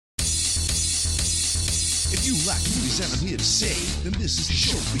If you like movies and I'm here to say, then this is the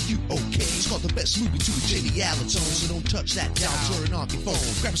show for you, okay? It's called The Best Movie to a Jamie Allen tone, so don't touch that dial, turn off your phone.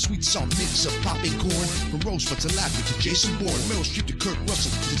 Grab a sweet salt mix of popping corn, from Rosebud to Lavender to Jason Bourne, Meryl Streep to Kurt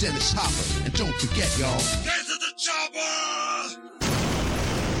Russell to Dennis Hopper. And don't forget, y'all, get to the chopper!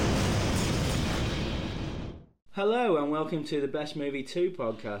 Hello and welcome to the Best Movie 2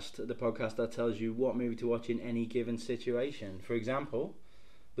 podcast, the podcast that tells you what movie to watch in any given situation. For example,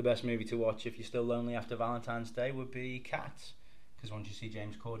 the best movie to watch if you're still lonely after Valentine's Day would be Cats, because once you see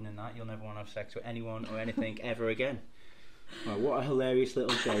James Corden in that, you'll never want to have sex with anyone or anything ever again. Oh, what a hilarious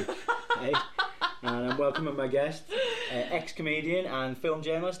little joke. Hey? And I'm welcoming my guest, ex-comedian and film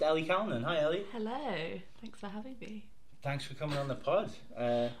journalist Ellie Calnan. Hi Ellie. Hello, thanks for having me. Thanks for coming on the pod.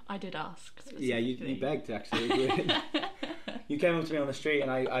 I did ask. Yeah, you begged actually. You came up to me on the street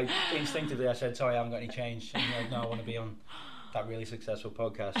and I instinctively I said, sorry, I haven't got any change. And you're like, no, I want to be on that really successful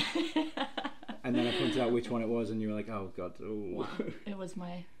podcast. And then I pointed out which one it was and you were like, oh God. Ooh. Well, it was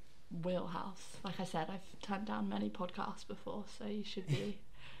my wheelhouse. Like I said, I've turned down many podcasts before, so you should be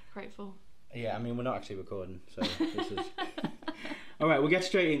grateful. Yeah, I mean, we're not actually recording, so this is... Alright, we'll get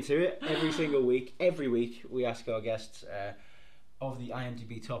straight into it. Every week, we ask our guests of the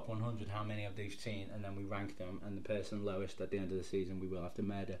IMDb Top 100 how many of they've seen, and then we rank them, and the person lowest at the end of the season we will have to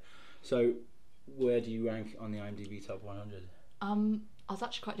murder. So, where do you rank on the IMDb Top 100? I was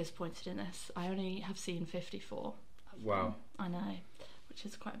actually quite disappointed in this. I only have seen 54. Wow. I know, which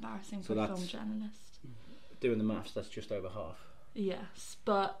is quite embarrassing for a film journalist. Doing the maths, that's just over half. Yes,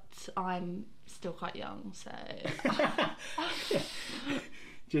 but I'm still quite young, so...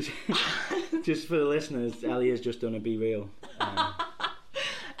 just for the listeners, Ellie has just done a Be Real.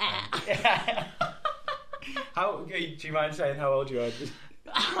 Do you mind saying how old you are?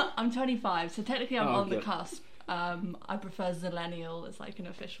 I'm 25, so technically I'm on the cusp. I prefer Zillennial as like an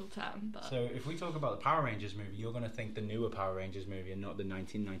official term. But... So if we talk about the Power Rangers movie, you're going to think the newer Power Rangers movie and not the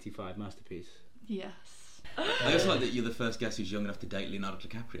 1995 masterpiece. Yes. I also like that you're the first guest who's young enough to date Leonardo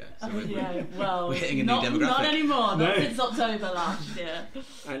DiCaprio. So we're hitting a new demographic. Not anymore. Not since October last year.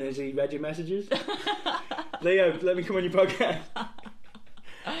 And has he read your messages? Leo, let me come on your podcast.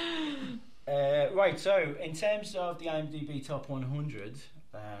 Right, so in terms of the IMDb Top 100,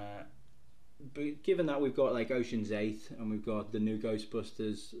 but given that we've got like Ocean's 8 and we've got the new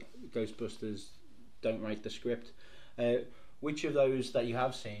Ghostbusters don't write the script, which of those that you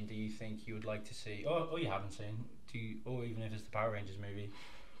have seen do you think you would like to see, or you haven't seen, or even if it's the Power Rangers movie,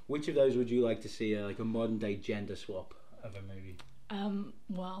 which of those would you like to see like a modern day gender swap of a movie?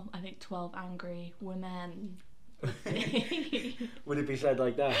 Well, I think 12 Angry Women. Would it be said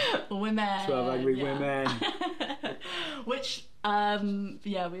like that? Women. 12 Angry Women. Which, we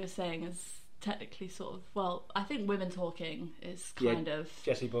were saying is technically sort of, well, I think Women Talking is kind of...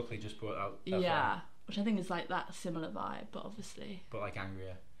 Jessie Buckley just brought out that film. Which I think is like that similar vibe, but obviously... But like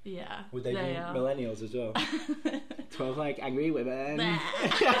angrier. Yeah. Would they be millennials as well? 12 like angry women.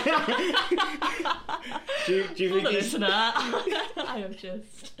 do you think listener? I have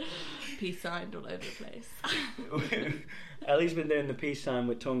just peace signed all over the place. Ellie's been doing the peace sign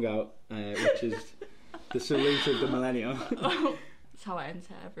with tongue out, which is the salute of the millennial. That's how I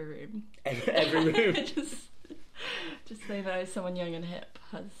enter every room. Every room. just so that someone young and hip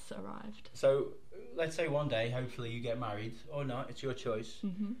has arrived. So let's say one day, hopefully you get married, or not, it's your choice.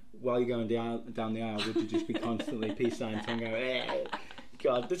 Mm-hmm. While you're going down the aisle, would you just be constantly peace sign, tongue out?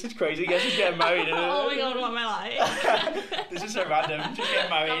 God, this is crazy. Guess he's getting married. Oh my God, what am I like? This is so random. Just getting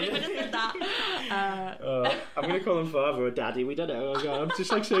married. I can't even that. I'm going to call him father or daddy. We don't know. Oh God, I'm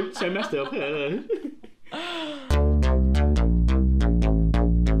just like so messed up.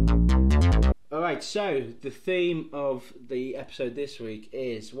 Alright, so the theme of the episode this week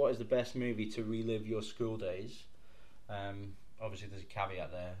is what is the best movie to relive your school days? Obviously there's a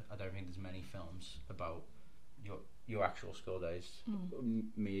caveat there. I don't think there's many films about your actual school days.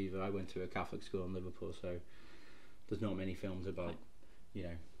 Me either. I went to a Catholic school in Liverpool, so there's not many films about,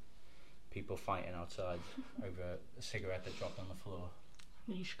 people fighting outside over a cigarette that dropped on the floor.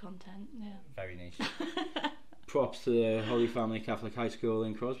 Niche content, yeah. Very niche. Props to the Holy Family Catholic High School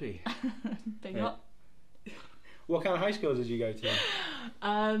in Crosby. Big up. What kind of high schools did you go to?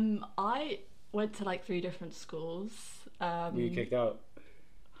 I went to like 3 different schools. Were you kicked out?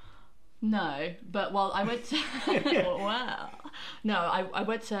 No, but I went to wow. No, I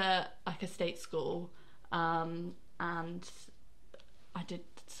went to like a state school, and I did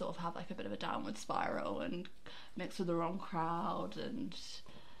sort of have like a bit of a downward spiral and mixed with the wrong crowd and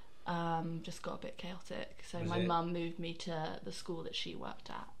just got a bit chaotic. So my mum moved me to the school that she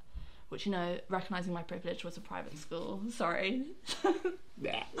worked at, which, recognising my privilege, was a private school. Sorry.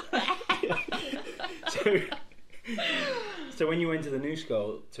 So when you went to the new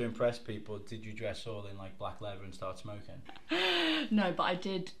school to impress people, did you dress all in like black leather and start smoking? No, but I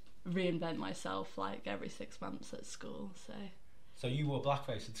did reinvent myself like every 6 months at school. So you wore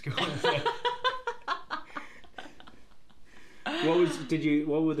blackface at school?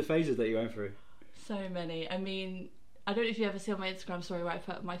 What were the phases that you went through? So many. I mean, I don't know if you ever see on my Instagram story where I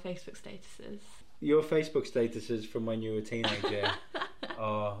put my Facebook statuses. Your Facebook statuses from when you were a teenager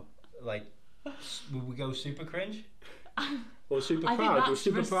are like, would we go super cringe? Or super proud? I think that's or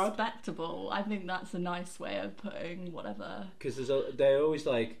super respectable. Proud? I think that's a nice way of putting whatever. Because they're always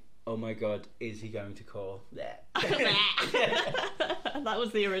like, oh my god, is he going to call? That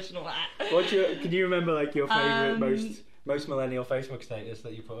was the original act. Can you remember like your favourite, most millennial Facebook status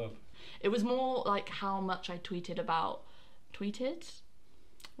that you put up? It was more like how much I tweeted about... Tweeted?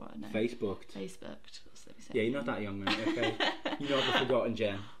 What? No. Facebooked. Yeah, you're not that young, mate, okay? You're not the forgotten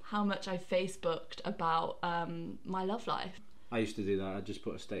Jen. How much I Facebooked about my love life. I used to do that. I'd just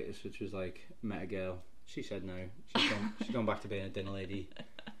put a status which was like, met a girl. She said no. She's gone back to being a dinner lady.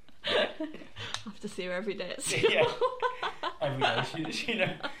 I have to see her every day at school. Yeah. Every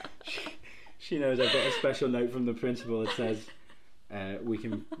day. She knows I've got a special note from the principal that says we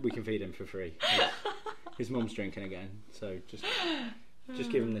can feed him for free. His mum's drinking again, so just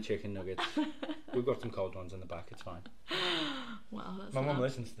give him the chicken nuggets. We've got some cold ones in the back. It's fine. Wow, that's my mum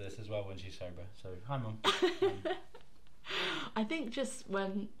listens to this as well when she's sober. So hi, mum. I think just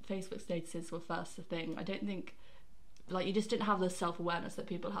when Facebook statuses were first a thing, I don't think like you just didn't have the self-awareness that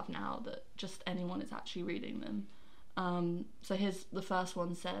people have now that just anyone is actually reading them. So here's the first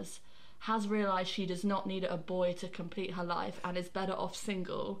one says, has realised she does not need a boy to complete her life and is better off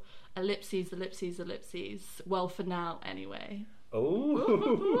single. Ellipses. Well, for now, anyway.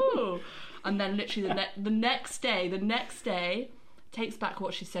 Oh. And then literally the next day, takes back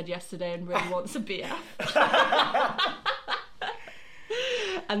what she said yesterday and really wants a BF.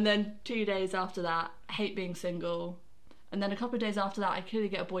 And then 2 days after that, hate being single. And then a couple of days after that, I clearly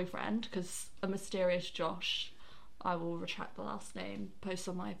get a boyfriend because a mysterious Josh, I will retract the last name, posts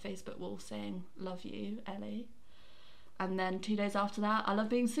on my Facebook wall saying, love you, Ellie. And then 2 days after that, I love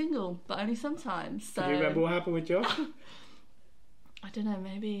being single, but only sometimes. So... Do you remember what happened with Josh? I don't know,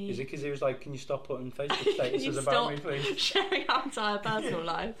 maybe... Is it because he was like, can you stop putting Facebook statuses about me, please? Sharing our entire personal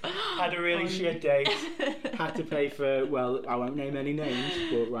life. Had a really shit date. Had to pay for, well, I won't name any names,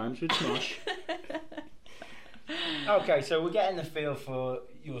 but rhymes with smosh. Okay, so we're getting the feel for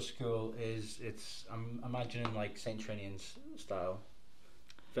your school. I'm imagining like St. Trinian's style.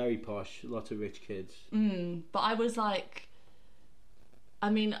 Very posh, lots of rich kids. But I was like...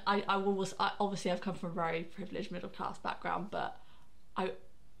 I mean, I obviously I've come from a very privileged middle class background, but I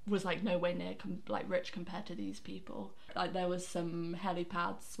was like no way near rich compared to these people. Like there was some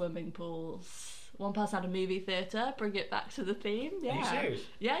helipads, swimming pools. One person had a movie theatre. Bring it back to the theme. Yeah. Are you serious?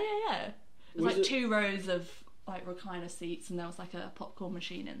 Yeah. It was like 2 rows of like recliner seats, and there was like a popcorn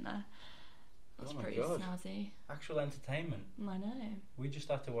machine in there. That's pretty snazzy. Actual entertainment. I know. We just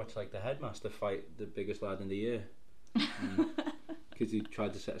had to watch like the headmaster fight the biggest lad in the year. Because he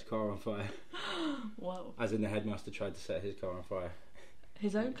tried to set his car on fire. Whoa. As in the headmaster tried to set his car on fire.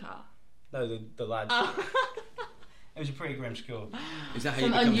 His own car? No, the lad. Oh. It was a pretty grim school. Is that how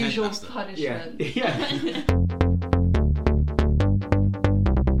Some you become unusual headmaster? punishment. Yeah.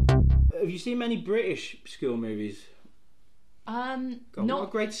 Have you seen many British school movies? God, not... what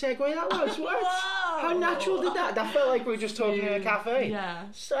a great segue that was. What? Whoa. How natural did that? That felt like we were just talking in a cafe. Yeah.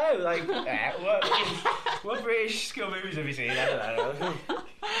 So, like, what British school movies have you seen? I don't know.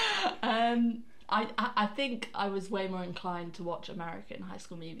 I think I was way more inclined to watch American high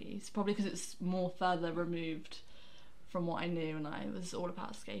school movies, probably because it's more further removed from what I knew, and I was all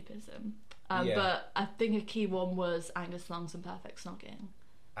about escapism. But I think a key one was Angus Thongs and Perfect Snogging.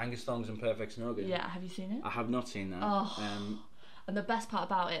 Angus Thongs and Perfect Snogging? Yeah, have you seen it? I have not seen that. Oh. And the best part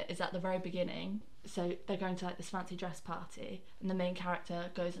about it is at the very beginning, so they're going to like this fancy dress party, and the main character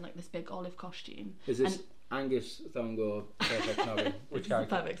goes in like this big olive costume. Is this Angus Thong or Perfect Snogging? Which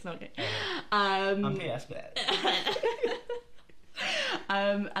character? Perfect Snogging. I'm PS bet.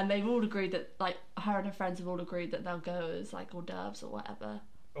 And they've all agreed that, like, her and her friends have all agreed that they'll go as like hors d'oeuvres or whatever.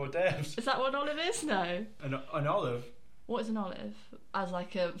 Hors d'oeuvres? Is that what an olive is? No. An olive? What is an olive? As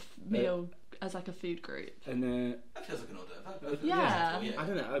like a meal, as like a food group. And That feels like an order. Yeah. I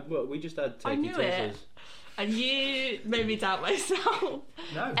don't know. Well, we just had I turkey knew twizzlers. it. And you made me doubt myself.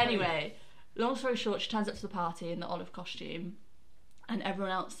 No. Anyway, long story short, she turns up to the party in the olive costume, and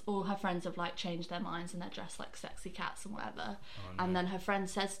everyone else, all her friends have like changed their minds and they're dressed like sexy cats and whatever. Oh, no. And then her friend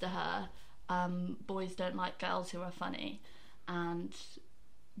says to her, boys don't like girls who are funny. And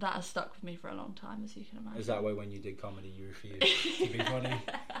that has stuck with me for a long time, as you can imagine. Is that why when you did comedy you refused to be funny?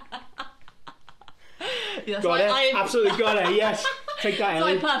 Yes, got it. Absolutely got it. Yes. Take that, So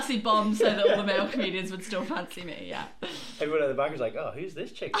Ellie. I purposely bombed so that all the male comedians would still fancy me, yeah. Everyone at the back was like, oh, who's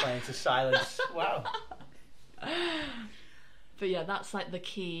this chick playing to silence? Wow. But yeah, that's like the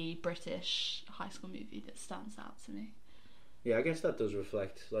key British high school movie that stands out to me. Yeah, I guess that does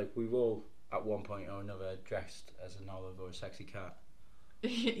reflect, like, we've all at one point or another dressed as an olive or a sexy cat.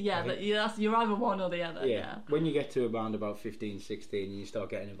 Yeah, you're either one or the other. Yeah. When you get to around about 15, 16 and you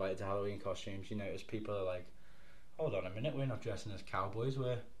start getting invited to Halloween costumes, you notice people are like, hold on a minute, we're not dressing as cowboys,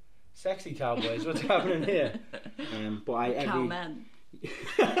 we're sexy cowboys. What's happening here? Calnan.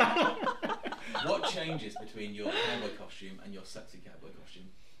 What changes between your cowboy costume and your sexy cowboy costume?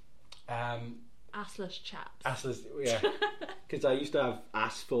 Assless chaps. Assless, yeah. Because I used to have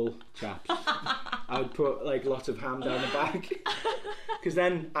ass-full chaps. I would put like lots of ham down the back. Because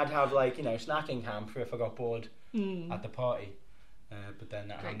then I'd have like, snacking ham for if I got bored at the party. But then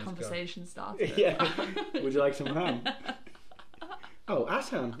that Great ham conversation started. Yeah. Would you like some ham? Oh, ass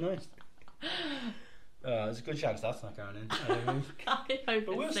ham, nice. There's a good chance that's not going in. I hope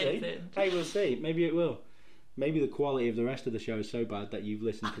but we'll it see. stays in. Hey, we'll see. Maybe it will. Maybe the quality of the rest of the show is so bad that you've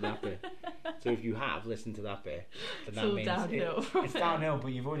listened to that bit. So if you have listened to that bit, then that means downhill. It's downhill,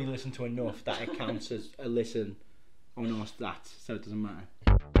 but you've already listened to enough that it counts as a listen on our stats, so it doesn't matter.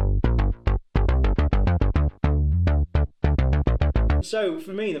 So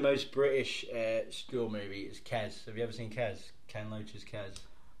for me, the most British school movie is Kes. Have you ever seen Kes? Ken Loach's Kes.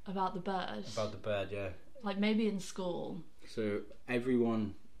 About the bird. About the bird, yeah. Like maybe in school. So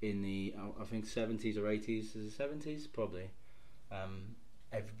everyone in the, I think 70s or 80s, is it 70s? Probably.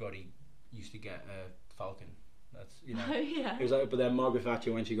 Everybody used to get a falcon. That's, Oh yeah. It was like, but then Margaret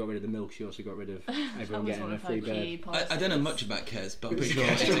Thatcher, when she got rid of the milk, she also got rid of everyone getting a free bird. I don't know much about Kes, but I'm pretty sure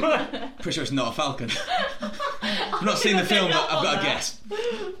it's not a falcon. I've not seen the film, but I've got a guess.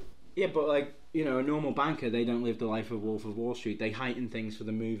 Yeah, but like, a normal banker, they don't live the life of Wolf of Wall Street. They heighten things for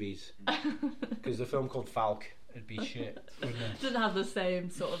the movies. Because the film called Falk, it'd be shit, wouldn't it? Didn't have the same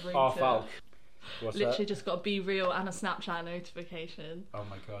sort of ring Oh, to Falk. it. What's Literally that? just got a Be Real and a Snapchat notification. Oh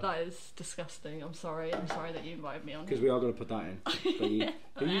my god. That is disgusting. I'm sorry that you invited me on. Because we are going to put that in.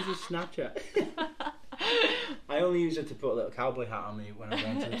 But who uses Snapchat? I only use it to put a little cowboy hat on me when I go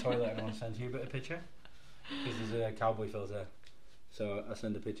into the toilet and I want to send Hubert a picture. Because there's a cowboy filter. So I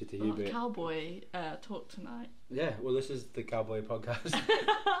send a picture to Hubert. Cowboy talk tonight. Yeah, well this is the Cowboy podcast.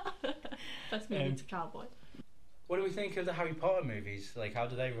 Let's move into Cowboy. What do we think of the Harry Potter movies? Like, how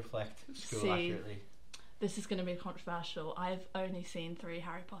do they reflect school accurately? This is going to be controversial. I've only seen 3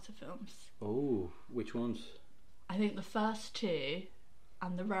 Harry Potter films. Oh, which ones? I think the first 2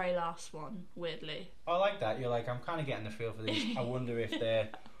 and the very last one, weirdly. I like that. You're like, I'm kind of getting the feel for these. I wonder if they're,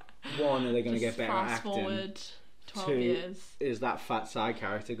 one, are they going to get better at acting? Fast forward 12 2, years. Is that fat side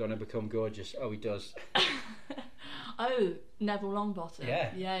character going to become gorgeous? Oh, he does. Oh, Neville Longbottom. Yeah.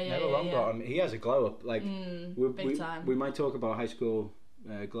 Neville Longbottom. Yeah. He has a glow up. Like, big time. We might talk about high school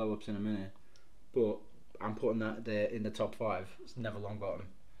glow ups in a minute, but I'm putting that there in the top 5. It's Neville Longbottom.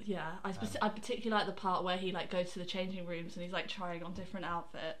 Yeah, I particularly like the part where he like goes to the changing rooms and he's like trying on different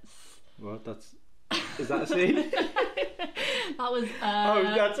outfits. What? Is that a scene? That was.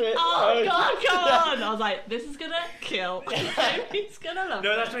 That's it. Oh God, come on! I was like, this is gonna kill. He's gonna love.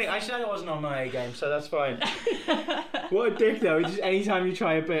 No, that's me. I said I wasn't on my A game, so that's fine. What a dick, though. Just anytime you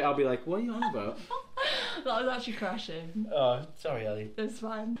try a bit, I'll be like, "What are you on about?" That was actually crashing. Oh, sorry, Ellie. It's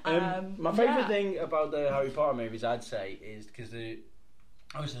fine. My favourite thing about the Harry Potter movies, I'd say, is because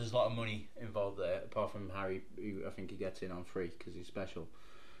obviously there's a lot of money involved there. Apart from Harry, who I think he gets in on free because he's special.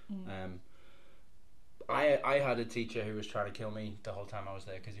 I had a teacher who was trying to kill me the whole time I was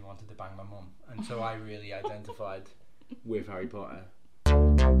there because he wanted to bang my mum, and so I really identified with Harry Potter.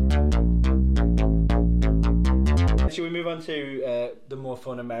 Should we move on to the more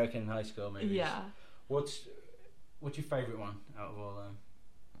fun American high school movies? Yeah. What's your favourite one out of all them?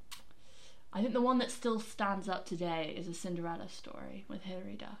 I think the one that still stands up today is A Cinderella Story with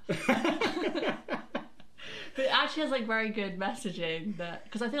Hilary Duff. But it actually has like very good messaging, that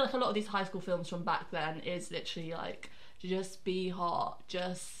because I feel like a lot of these high school films from back then is literally like, just be hot,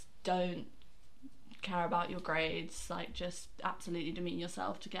 just don't care about your grades, like just absolutely demean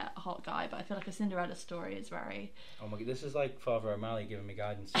yourself to get a hot guy. But I feel like A Cinderella Story is very... Oh my god, this is like Father O'Malley giving me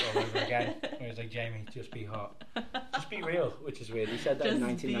guidance all over again. Where he's like, Jamie, just be hot, just be real, which is weird. He said that just in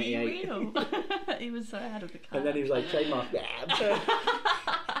 1998. Be real. He was so ahead of the curve. And then he was like, trademark.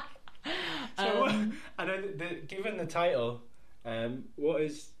 So, I know given the title, what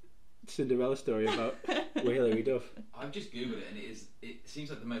is Cinderella story about Hilary Duff? I've just googled it, and it seems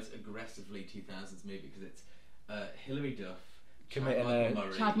like the most aggressively 2000s movie because it's Hilary Duff, Chad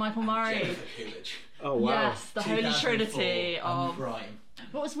Michael Murray. and Jennifer Coolidge. Oh wow! Yes, the holy 2004 trinity of. Prime.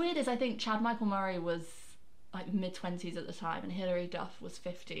 What was weird is I think Chad Michael Murray was like mid-20s at the time, and Hilary Duff was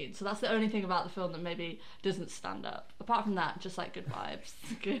 15. So that's the only thing about the film that maybe doesn't stand up. Apart from that, just like good vibes.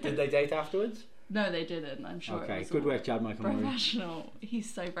 Good. Did they date afterwards? No, they didn't. I'm sure. Okay, it was good all work, Chad Michael Murray. professional.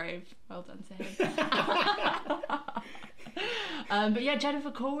 He's so brave. Well done to him. But yeah,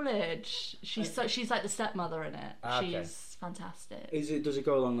 Jennifer Coolidge. She's like the stepmother in it. Okay. She's fantastic. Does it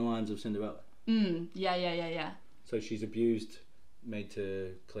go along the lines of Cinderella? Yeah. So she's abused, made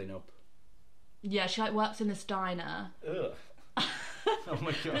to clean up. Yeah, she like works in this diner. Ugh. Oh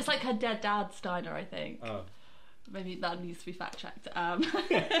my god. But it's like her dead dad's diner, I think. Oh. Maybe that needs to be fact checked.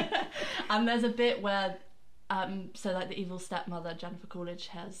 And there's a bit where, so like the evil stepmother Jennifer Coolidge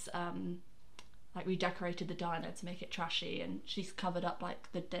has like redecorated the diner to make it trashy, and she's covered up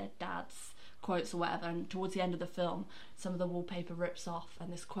like the dead dad's quotes or whatever. And towards the end of the film, some of the wallpaper rips off,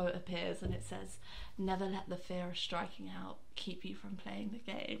 and this quote appears, and it says, "Never let the fear of striking out keep you from playing the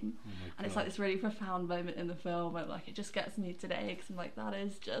game." And it's like this really profound moment in the film, and like it just gets me today because I'm like, that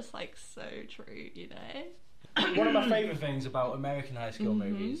is just like so true, you know. One of my favourite things about American high school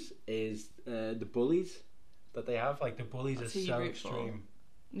movies is the bullies that they have. Like the bullies That's are who you so root for. extreme.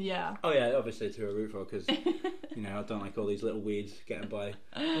 Yeah. Oh yeah, obviously it's who I root for because you know I don't like all these little weeds getting by.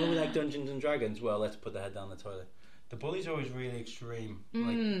 Oh, we like Dungeons and Dragons. Well, let's put the head down the toilet. The bullies are always really extreme.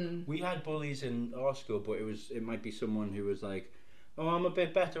 Like we had bullies in our school, but it might be someone who was like, "Oh, I'm a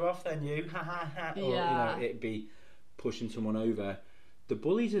bit better off than you," ha ha ha. Or Yeah. it'd be pushing someone over. The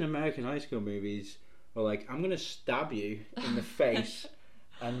bullies in American high school movies are like, "I'm gonna stab you in the face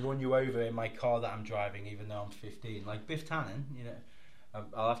and run you over in my car that I'm driving, even though I'm 15." Like Biff Tannen, you know.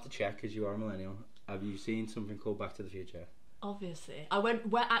 I'll have to check because you are a millennial. Have you seen something called Back to the Future? Obviously.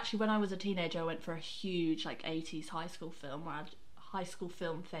 When I was a teenager, I went for a huge like 80s high school film where I had high school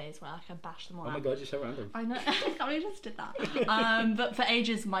film phase where I can bash them all Oh my out. god, you're so random. I know. I can't believe I just did that. But for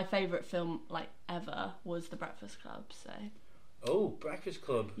ages, my favourite film like ever was The Breakfast Club. So Oh, Breakfast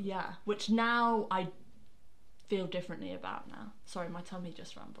Club. yeah, which now I feel differently about now. Sorry, my tummy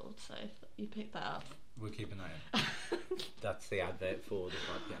just rumbled, so you picked that up. We're keeping that in. That's the advert for the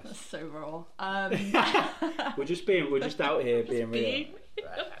podcast. That's so raw. We're just out here being real.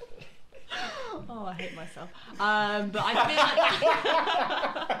 Oh, I hate myself. But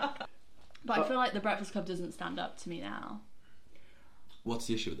I feel like The Breakfast Club doesn't stand up to me now. What's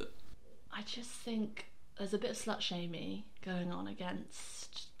the issue with it? I just think there's a bit of slut shaming going on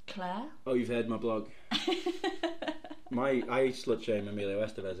against Claire. Oh, you've heard my blog. I slut shame Emilio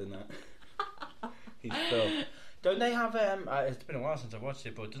Estevez in that. He's filth. Don't they have it's been a while since I watched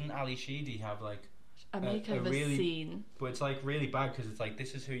it, but doesn't Ali Sheedy have like A makeover really, scene. But it's like really bad because it's like,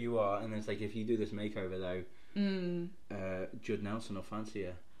 this is who you are, and it's like, if you do this makeover though, Judd Nelson will fancy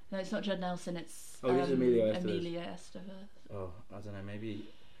you. No, it's not Judd Nelson, it's it is Emilio Estevez. Emilio Estevez. Oh, I don't know, maybe.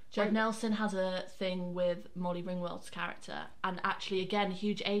 Judd Nelson has a thing with Molly Ringwald's character, and actually, again,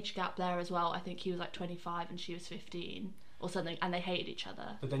 huge age gap there as well. I think he was like 25 and she was 15 or something, and they hated each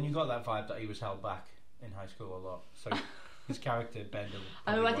other. But then you got that vibe that he was held back in high school a lot. So his character Bender.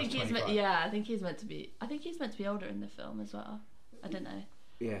 Oh, I think he's I think he's meant to be. I think he's meant to be older in the film as well. I don't know.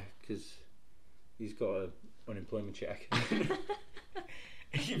 Yeah, because he's got an unemployment check.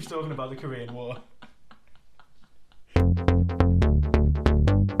 He keeps talking about the Korean War.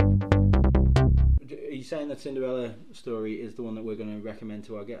 Are you saying that Cinderella story is the one that we're going to recommend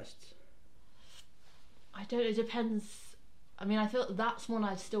to our guests? I don't. It depends. I mean, I feel that's one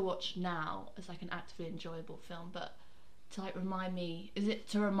I'd still watch now as like an actively enjoyable film, but to like remind me, is it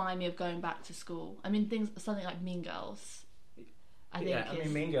to remind me of going back to school? I mean, something like Mean Girls. I think. Yeah, I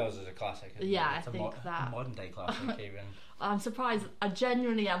mean, Mean Girls is a classic. Yeah, it's I think that modern day classic even. I'm surprised. I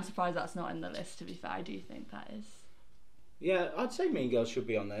genuinely am surprised that's not in the list. To be fair, I do think that is. Yeah, I'd say Mean Girls should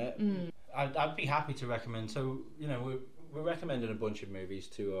be on there. I'd be happy to recommend. So you know, we're recommending a bunch of movies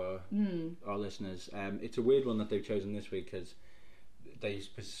to our listeners. It's a weird one that they've chosen this week because they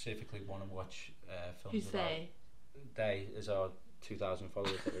specifically want to watch films. Who's they? They is our 2,000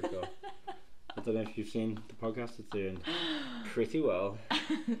 followers that we've got. I don't know if you've seen the podcast. It's doing pretty well.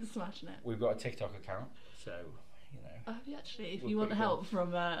 Smashing it. We've got a TikTok account, so you know. Oh, have you actually? If We're you want pretty help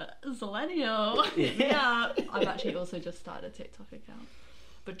from Zillennial, yeah. I've actually also just started a TikTok account,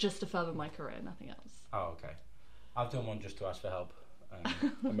 but just to further my career, nothing else. Oh, okay. I've done one just to ask for help,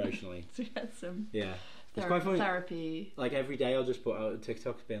 emotionally. To get some It's quite funny. therapy. Like every day, I'll just put out a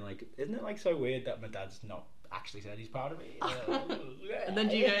TikTok being like, "Isn't it like so weird that my dad's not actually said he's proud of me. And then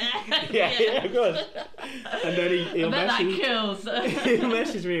do you go, yeah, of course. And then he'll I bet message, that kills. he'll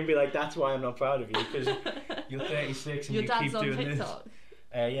message me and be like, that's why I'm not proud of you, because you're 36 and Your you dad's keep on doing TikTok.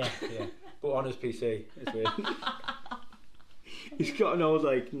 this. Yeah. But on his PC. It's weird. He's got an old,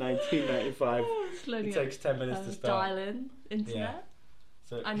 like, 1995. It takes 10 minutes to start. Dial-in internet. Yeah.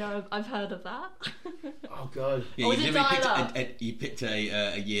 So, I know, I've heard of that. oh, God. Yeah, Or you was it literally dial-up? you picked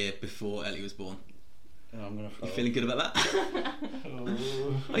a year before Ellie was born. Oh, I'm going to You feeling good about that?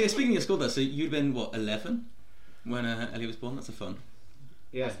 Oh yeah, speaking of school though, so you'd been, what, 11 when Ellie was born? That's a fun.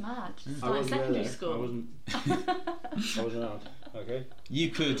 Yeah. That's mad. I Started wasn't secondary there. school. I wasn't out. Okay. You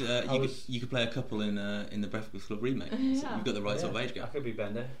could you could play a couple in the Breakfast Club remake. So Yeah. you've got the right sort of age I gap. could be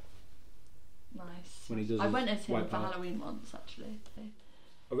Bender. Nice. When he does I his went as him white for part. Halloween once, actually.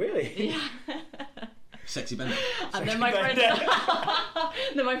 Oh, really? Yeah. Sexy Bender. And then my friends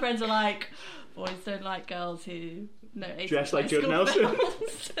are like, boys don't like girls who dress like Judd Nelson.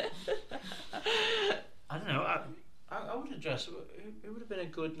 I don't know. I would have dressed. It would have been a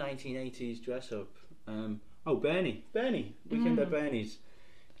good 1980s dress up. Bernie. Weekend at Bernie's.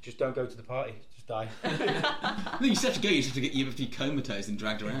 Just don't go to the party. Just die. No, you still have to go. You have to be comatose and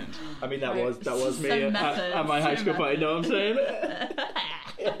dragged around. I mean, that Right. was me So at my high school party. Know what I'm saying?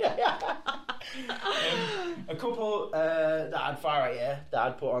 A couple that I'd fire at you, that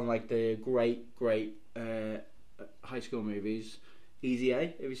I'd put on like the great high school movies. Easy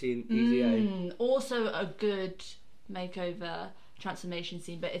A. Have you seen Easy A? Also a good makeover transformation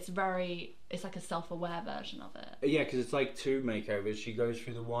scene, but it's like a self-aware version of it. Yeah, because it's like two makeovers. She goes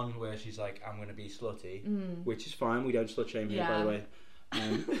through the one where she's like, I'm going to be slutty, which is fine. We don't slut shame here, by the way.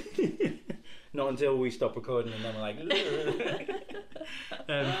 Not until we stop recording and then we're like,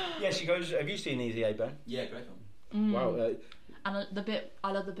 yeah, she goes, have you seen Easy A, Ben? Yeah, great film. Wow. And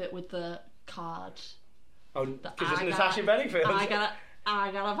I love the bit with the card. Oh, because it's Natasha Bedingfield. I got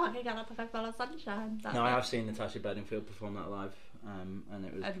a pocket full of sunshine. No, I have seen Natasha Bedingfield perform that live, and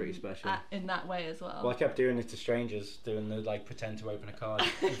it was pretty special. In that way as well. Well, I kept doing it to strangers, doing the like pretend to open a card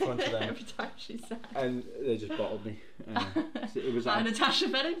in front of them. Every time she sang. And they just bottled me. It was At a Natasha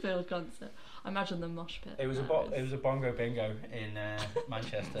Bedingfield concert. I imagine the mosh pit. It was a bongo bingo in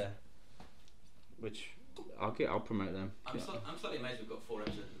Manchester, which I'll promote them. I'm slightly amazed we've got 4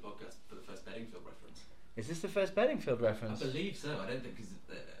 episodes of the podcast for the first Bedingfield reference. Is this the first Bedingfield reference? I believe so. I don't think, because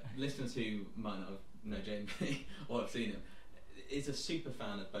listeners who might not know Jamie or have seen him, is a super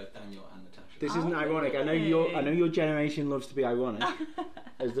fan of both Daniel and Natasha. This isn't ironic. I know your generation loves to be ironic.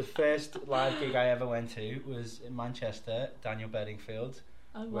 As the first live gig I ever went to was in Manchester, Daniel Bedingfield,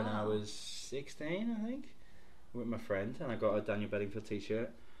 when I was 16, I think, with my friend, and I got a Daniel Bedingfield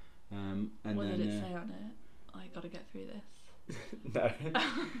t-shirt. And what then, did it say on it? I gotta get through this. No.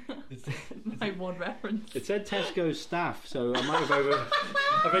 My one reference. It said Tesco's staff, so I might have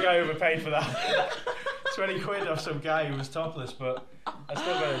I think I overpaid for that. 20 quid off some guy who was topless, but I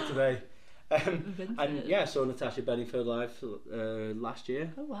still got it today. And yeah, I saw Natasha Bedingfield live last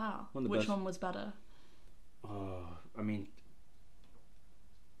year. Oh wow! Which one was better? Oh, I mean,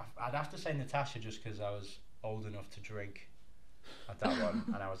 I'd have to say Natasha, just because I was old enough to drink at that one,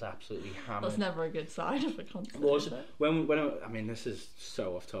 and I was absolutely hammered. That's never a good sign of a concert. When I mean, this is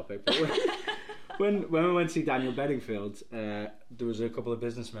so off topic, but when we went to see Daniel Bedingfield, there was a couple of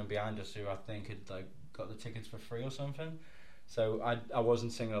businessmen behind us who I think had like got the tickets for free or something. So I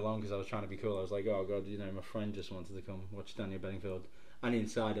wasn't singing along because I was trying to be cool. I was like, oh god, my friend just wanted to come watch Daniel Bedingfield, and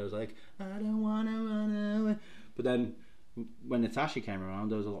inside I was like, I don't wanna run away. But then when Natasha came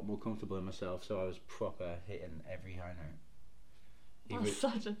around, I was a lot more comfortable in myself, so I was proper hitting every high note. That's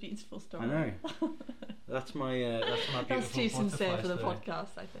such a beautiful story. I know. That's my beautiful. That's too sincere for the story.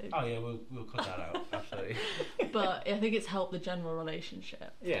 podcast, I think. Oh yeah, we'll cut that out. Absolutely. But I think it's helped the general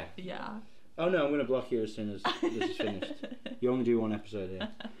relationship. Yeah. Yeah. Oh no, I'm going to block you as soon as this is finished. You only do one episode here.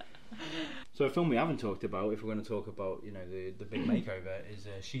 So a film we haven't talked about, if we're going to talk about the big makeover, is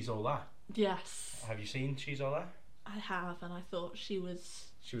She's All That. Yes. Have you seen She's All That? I have, and I thought she was.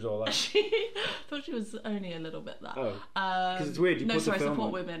 She was all that. Thought she was only a little bit that. Oh, because it's weird.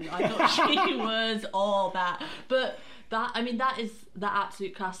 Support women. I thought she was all that, but that is the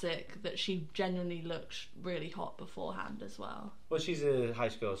absolute classic. That she genuinely looked really hot beforehand as well. Well, she's a high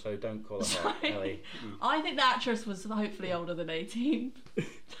school, so don't call her hot, Ellie. I think the actress was hopefully older than 18. She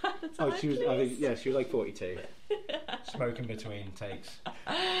was. I think she was like 42. Smoking between takes.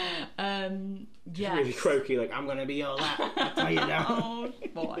 Yeah. Really croaky, like I'm gonna be all that. I'll tell you now. Oh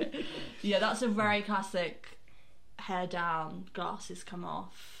boy. Yeah, that's a very classic. Hair down, glasses come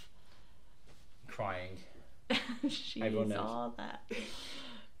off. Crying. She's Everyone knows. all that.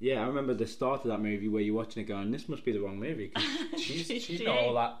 Yeah, I remember the start of that movie where you're watching it going, this must be the wrong movie, 'cause she's not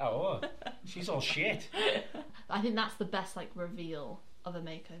all that at all. She's all shit. I think that's the best like reveal of a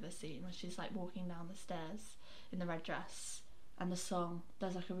makeover scene, when she's like walking down the stairs in the red dress, and the song,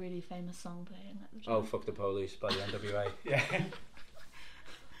 there's like a really famous song playing at the time. Oh, Fuck the Police by the NWA. Yeah.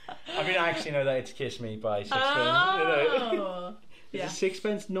 I mean, I actually know that it's Kiss Me by Sixpence. Oh! Is it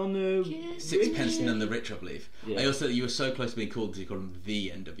Sixpence None the... Sixpence None the Rich, I believe. Yeah. I also, you were so close to being called because you called them the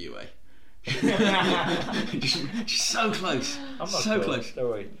NWA. Just so close. I'm not so sure. close. Don't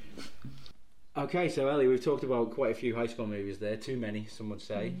worry. Okay, so Ellie, we've talked about quite a few high school movies there. Too many, some would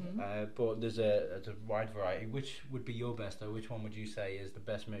say. But there's a wide variety. Which would be your best, though? Which one would you say is the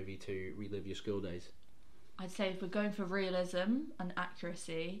best movie to relive your school days? I'd say if we're going for realism and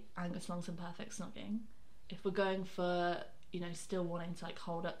accuracy, Angus Long's and Perfect Snogging. If we're going for, still wanting to like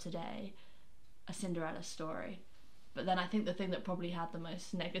hold up today, A Cinderella Story. But then I think the thing that probably had the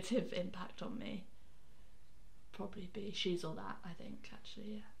most negative impact on me probably be She's All That, I think,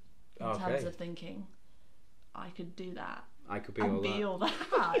 actually, yeah. In terms of thinking, I could do that. I could be and all be that. all that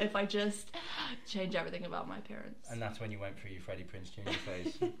if I just change everything about my appearance. And that's when you went through your Freddie Prinze Jr.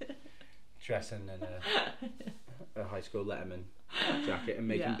 phase. Dressing in a high school Letterman jacket and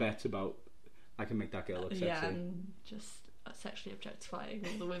making bets about, I can make that girl look sexy. Yeah, and just sexually objectifying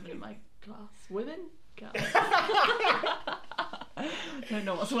all the women in my class. Women? Girls. Don't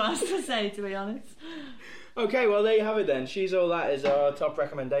know what's worse to say, to be honest. Okay, well there you have it then. She's All That is our top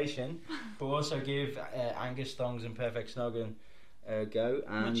recommendation. But we'll also give Angus Thongs and Perfect Snogging a go.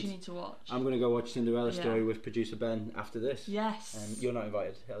 And what do you need to watch? I'm going to go watch Cinderella Story with producer Ben after this. Yes. You're not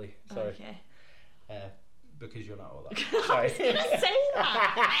invited, Ellie. Sorry. Okay. Because you're not all that. Sorry. I was going to say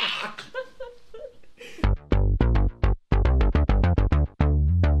that.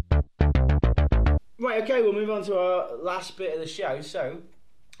 Right, okay, we'll move on to our last bit of the show. So,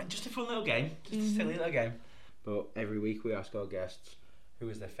 just a fun little game, just a silly little game. But every week we ask our guests who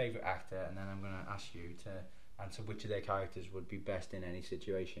is their favourite actor, and then I'm going to ask you to answer which of their characters would be best in any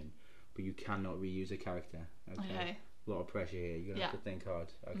situation. But you cannot reuse a character. Okay. A lot of pressure here. You're going to have to think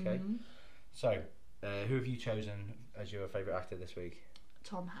hard. Okay. So, who have you chosen as your favourite actor this week?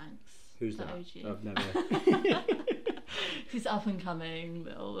 Tom Hanks. Who's the that? OG. I've never. He's up and coming,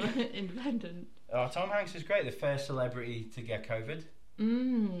 little independent. Oh, Tom Hanks is great. The first celebrity to get COVID.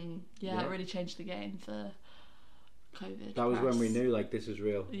 Yeah, it really changed the game for COVID. That was when we knew, like, this is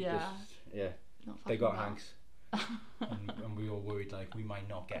real. Yeah. They got Hanks. and we all worried, like, we might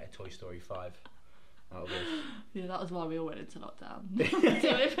not get a Toy Story 5 out of this. Yeah, that was why we all went into lockdown. Do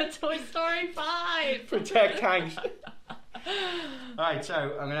it for Toy Story 5! Protect Hanks. Alright, so I'm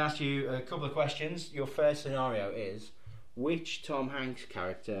going to ask you a couple of questions. Your first scenario is, which Tom Hanks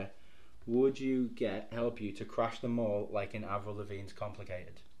character would you help you to crash the mall like in Avril Lavigne's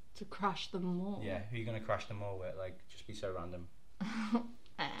Complicated? To crash the mall? Yeah, who are you going to crash the mall with? Like, just be so random.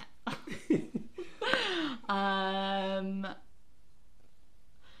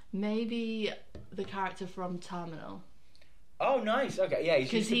 Maybe the character from Terminal. Oh, nice. Okay, yeah,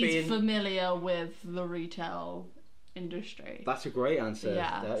 because he's familiar with the retail industry. That's a great answer.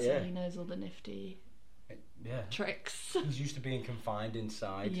 Yeah, so he knows all the nifty tricks. He's used to being confined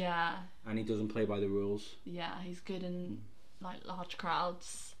inside. Yeah. And he doesn't play by the rules. Yeah, he's good in like large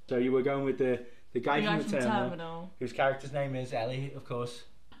crowds. So you were going with the guy from the Terminal, whose character's name is Ellie, of course.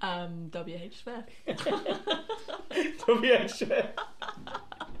 W.H. Smith. W.H. Smith.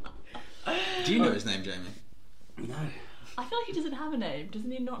 Do you know his name, Jamie? No. I feel like he doesn't have a name. Doesn't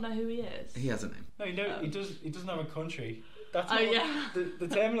he not know who he is? He has a name. No, he doesn't have a country. That's yeah. The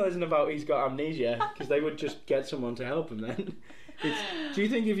Terminal isn't about he's got amnesia, because they would just get someone to help him then. Do you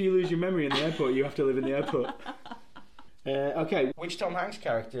think if you lose your memory in the airport, you have to live in the airport? Okay, which Tom Hanks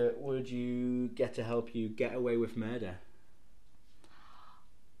character would you get to help you get away with murder?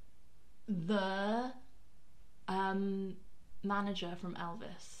 The manager from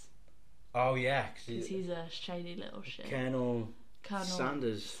Elvis. Oh yeah, because he's a shady little shit. Colonel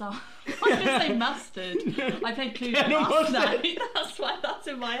Sanders. I was going to say Mustard. I played Clue last night. That's why that's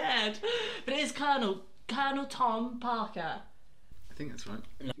in my head. But it is Colonel Tom Parker. I think that's right.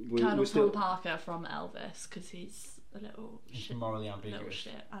 Colonel Tom Parker from Elvis, because he's a little shit, morally ambiguous, little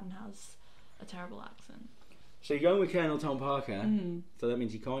shit, and has a terrible accent. So you're going with Colonel Tom Parker. So that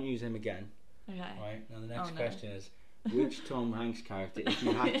means you can't use him again. Okay. Right. Now the next question is, which Tom Hanks character, if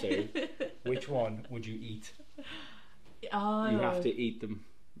you had to, which one would you eat? Oh. You have to eat them,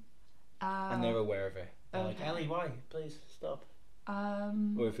 and they're aware of it. They're like, Ellie, why? Please stop.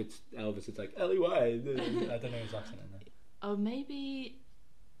 Or if it's Elvis, it's like, Ellie, why? I don't know his accent in there. Oh, maybe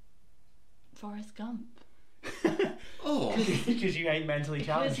Forrest Gump. Oh, for? Because you hate mentally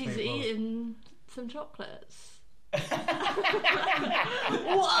Because challenged he's people. eaten some chocolates.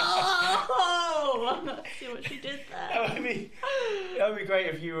 Whoa! See what she did there. That would be great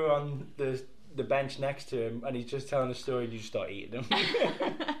if you were on the bench next to him and he's just telling a story and you start eating them.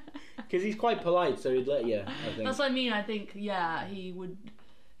 Because he's quite polite, so he'd let you, I think. That's what I mean. I think,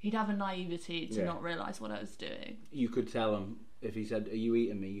 he'd have a naivety to not realise what I was doing. You could tell him, if he said, "Are you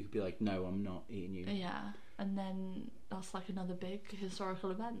eating me?" you could be like, "No, I'm not eating you." Yeah, and then that's like another big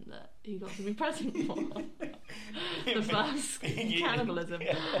historical event that he got to be present for. The first cannibalism.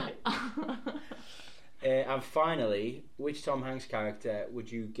 And finally, which Tom Hanks character would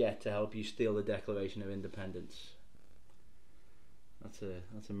you get to help you steal the Declaration of Independence? That's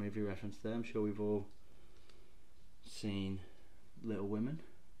a movie reference there. I'm sure we've all seen Little Women.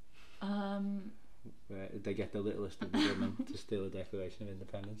 Where they get the littlest of the women to steal the Declaration of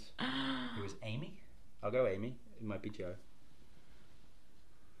Independence. It was Amy. I'll go Amy. It might be Joe.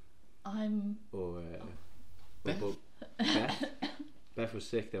 Or Beth. Beth. Beth was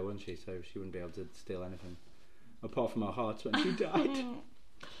sick though, wasn't she? So she wouldn't be able to steal anything apart from our hearts when she died.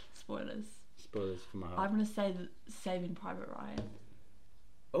 Spoilers from our heart. I'm going to say Saving Private Ryan.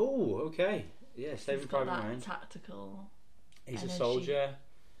 Oh, okay. Yeah, Saving Private that Ryan. Tactical. He's energy. a soldier.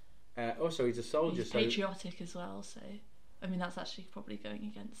 Also, he's a soldier. He's patriotic as well. So, I mean, that's actually probably going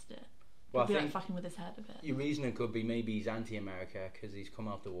against it. Well, I be think like fucking with his head a bit. Your reasoning could be maybe he's anti-America because he's come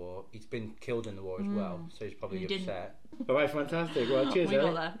out the war. He's been killed in the war as well, so he's probably upset. All right, fantastic. Well, cheers,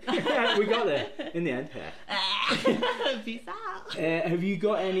 Ellie. Got there. We got there in the end. Peace out. Have you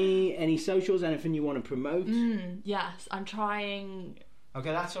got any socials? Anything you want to promote? Yes, I'm trying.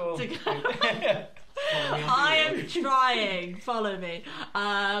 Okay, that's all. I am trying. Follow me.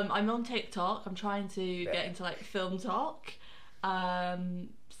 I'm on TikTok. I'm trying to get into like film talk.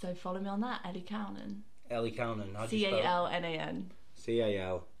 So follow me on that. Ellie Calnan. Ellie Calnan. How do you spell? Calnan.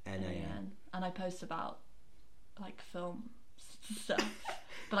 Calnan. And I post about like film stuff,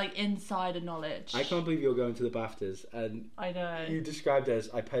 but like insider knowledge. I can't believe you're going to the BAFTAs and I know. You described it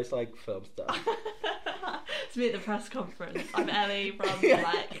as I post like film stuff. It's me at the press conference. I'm Ellie from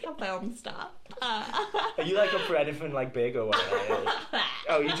like film stuff. Are you like up for anything like big or what?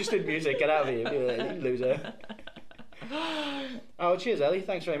 Oh, you just did music. Get out of here, you loser. Oh, cheers, Ellie.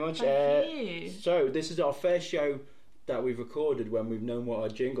 Thanks very much. Thank you. So this is our first show that we've recorded when we've known what our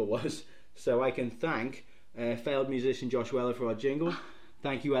jingle was. So I can thank failed musician Josh Weller for our jingle.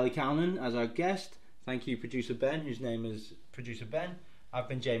 Thank you, Ellie Calnan, as our guest. Thank you, producer Ben, whose name is Producer Ben. I've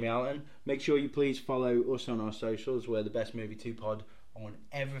been Jamie Alton. Make sure you please follow us on our socials. We're the Best Movie 2 Pod on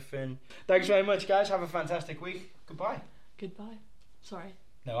everything. Thanks very much, guys. Have a fantastic week. Goodbye. Goodbye. Sorry.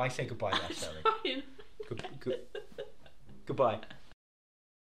 No, I say goodbye there, sorry. Sorry. Goodbye.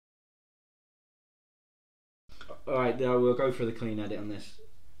 Alright, now we'll go for the clean edit on this.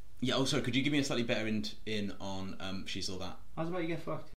 Yeah, oh sorry, could you give me a slightly better in on She's All That? How's about you get fucked?